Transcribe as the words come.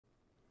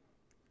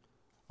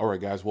All right,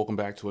 guys, welcome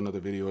back to another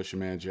video. It's your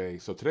man Jay.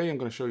 So today I'm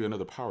going to show you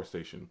another power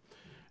station.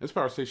 This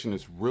power station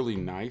is really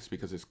nice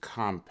because it's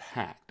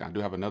compact. I do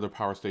have another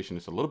power station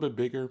that's a little bit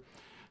bigger,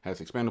 has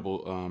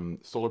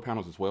expandable solar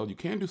panels as well. You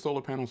can do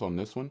solar panels on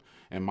this one,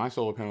 and my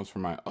solar panels for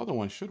my other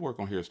one should work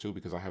on here too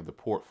because I have the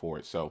port for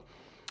it. So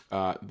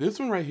this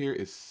one right here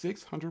is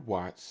 600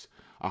 watts,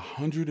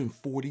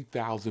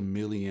 140,000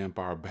 milliamp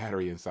hour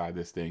battery inside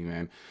this thing,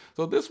 man.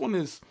 So this one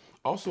is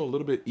also a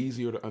little bit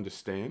easier to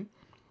understand.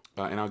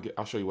 And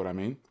I'll show you what I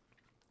mean.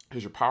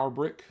 Here's your power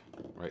brick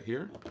right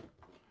here.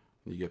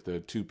 You get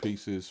the two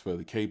pieces for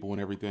the cable and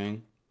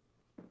everything.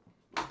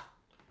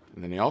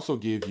 And then they also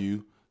give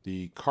you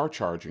the car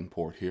charging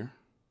port here.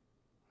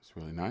 It's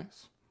really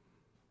nice.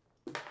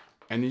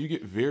 And then you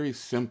get very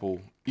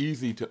simple,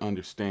 easy to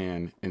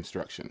understand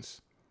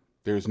instructions.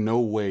 There's no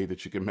way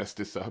that you can mess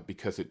this up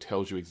because it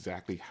tells you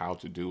exactly how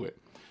to do it.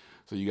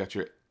 So you got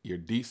your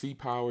DC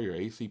power, your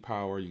AC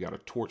power, you got a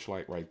torch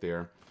light right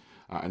there.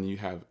 And you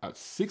have a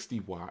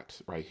 60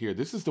 watt right here.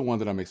 This is the one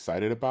that I'm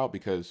excited about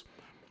because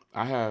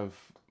I have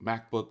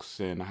MacBooks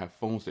and I have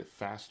phones that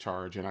fast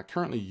charge, and I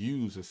currently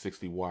use a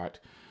 60 watt,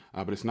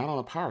 but it's not on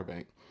a power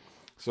bank.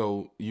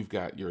 So you've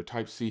got your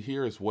type C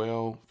here as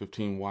well,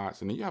 15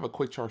 watts, and then you have a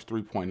quick charge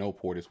 3.0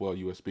 port as well,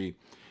 USB.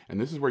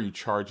 And this is where you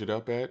charge it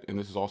up at, and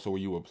this is also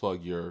where you will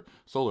plug your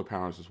solar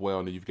panels as well.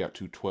 And then you've got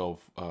two 12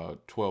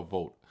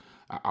 volt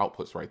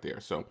outputs right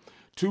there. So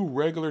two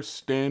regular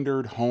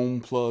standard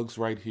home plugs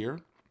right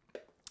here.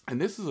 And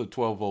this is a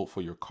 12 volt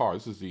for your car.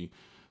 This is the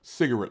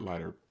cigarette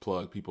lighter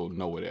plug, people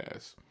know it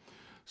as.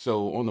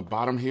 So on the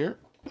bottom here,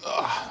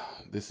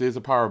 this is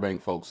a power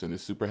bank, folks, and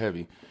it's super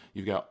heavy.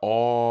 You've got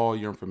all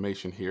your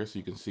information here. So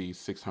you can see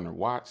 600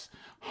 watts,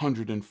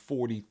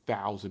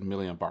 140,000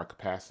 milliamp hour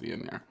capacity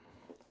in there.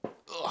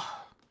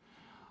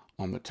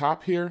 On the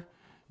top here,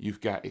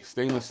 you've got a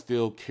stainless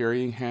steel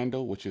carrying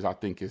handle, which I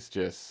think is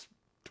just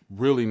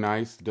really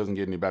nice. It doesn't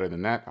get any better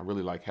than that. I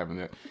really like having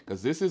that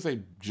because this is a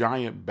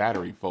giant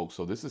battery, folks.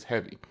 So this is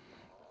heavy.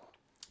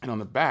 And on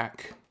the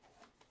back,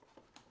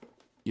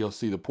 you'll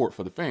see the port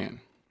for the fan.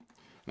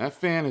 And that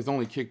fan is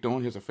only kicked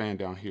on. Here's a fan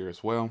down here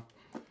as well.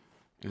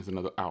 There's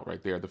another out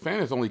right there. The fan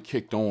is only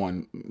kicked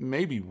on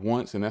maybe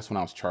once, and that's when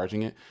I was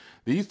charging it.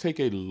 These take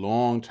a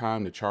long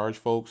time to charge,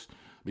 folks,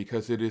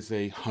 because it is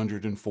a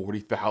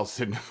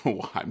 140,000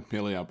 watt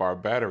milliamp hour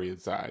battery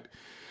inside.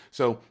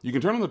 So you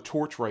can turn on the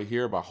torch right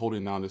here by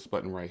holding down this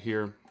button right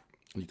here.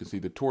 You can see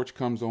the torch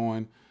comes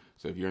on.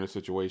 So if you're in a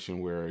situation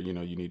where, you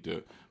need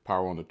to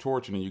power on the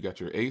torch, and then you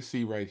got your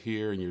AC right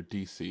here and your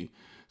DC.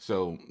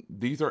 So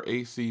these are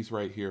ACs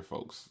right here,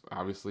 folks.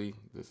 Obviously,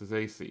 this is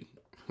AC.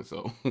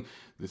 So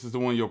this is the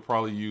one you'll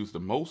probably use the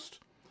most.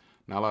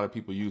 Not a lot of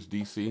people use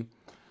DC.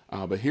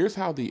 But here's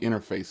how the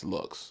interface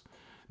looks.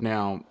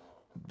 Now,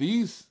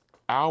 these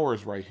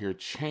hours right here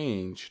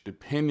change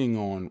depending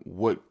on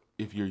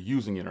if you're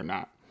using it or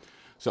not.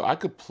 So I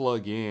could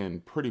plug in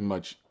pretty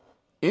much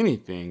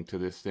anything to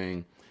this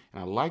thing,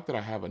 and I like that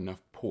I have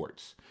enough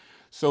ports.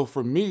 So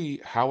for me,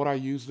 how would I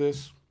use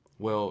this?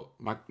 Well,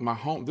 my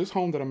home, this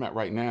home that I'm at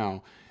right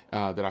now,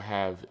 that I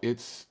have,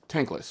 it's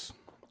tankless.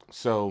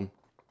 So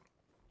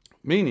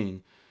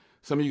meaning,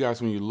 some of you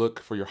guys, when you look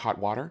for your hot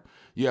water,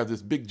 you have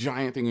this big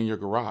giant thing in your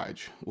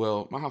garage.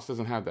 Well, my house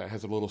doesn't have that. It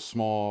has a little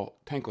small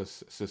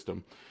tankless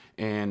system.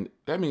 And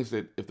that means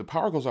that if the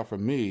power goes out for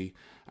me,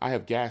 I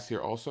have gas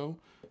here also.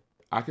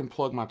 I can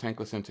plug my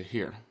tankless into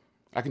here.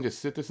 I can just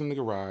sit this in the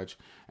garage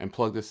and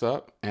plug this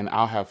up, and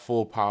I'll have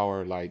full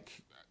power,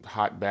 like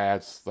hot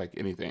baths, like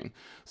anything.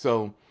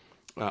 So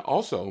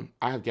also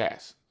I have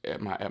gas at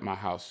my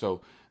house.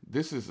 So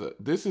this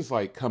is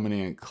like coming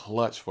in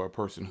clutch for a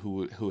person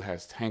who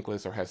has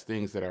tankless or has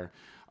things that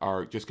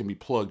are just can be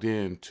plugged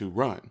in to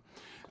run.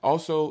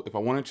 Also, if I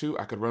wanted to,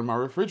 I could run my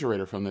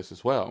refrigerator from this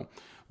as well.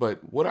 But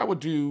what I would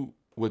do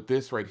with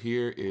this right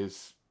here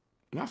is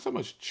not so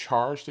much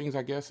charge things,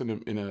 I guess, in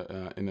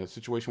a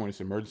situation when it's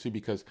an emergency,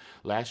 because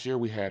last year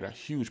we had a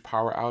huge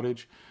power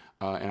outage,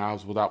 and I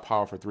was without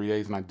power for 3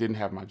 days, and I didn't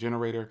have my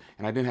generator,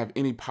 and I didn't have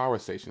any power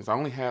stations. I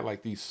only had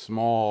like these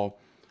small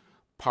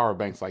power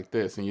banks like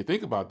this. And you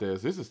think about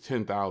this is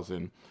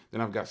 10,000. Then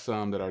I've got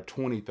some that are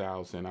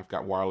 20,000. I've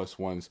got wireless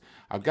ones.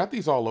 I've got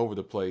these all over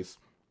the place,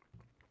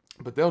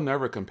 but they'll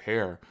never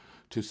compare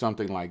to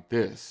something like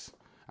this.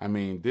 I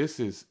mean,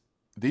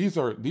 these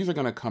are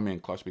going to come in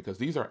clutch because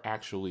these are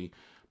actually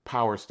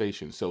power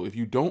stations. So if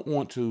you don't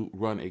want to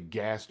run a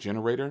gas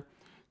generator,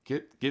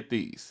 get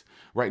these.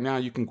 Right now,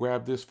 you can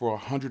grab this for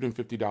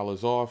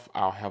 $150 off.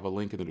 I'll have a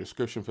link in the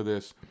description for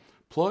this.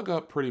 Plug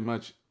up pretty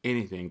much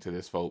anything to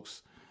this,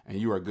 folks, and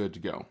you are good to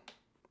go.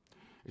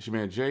 It's your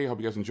man Jay. I hope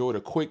you guys enjoyed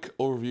a quick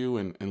overview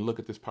and look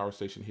at this power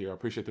station here. I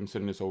appreciate them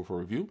sending this over for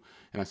review,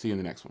 and I'll see you in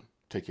the next one.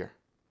 Take care.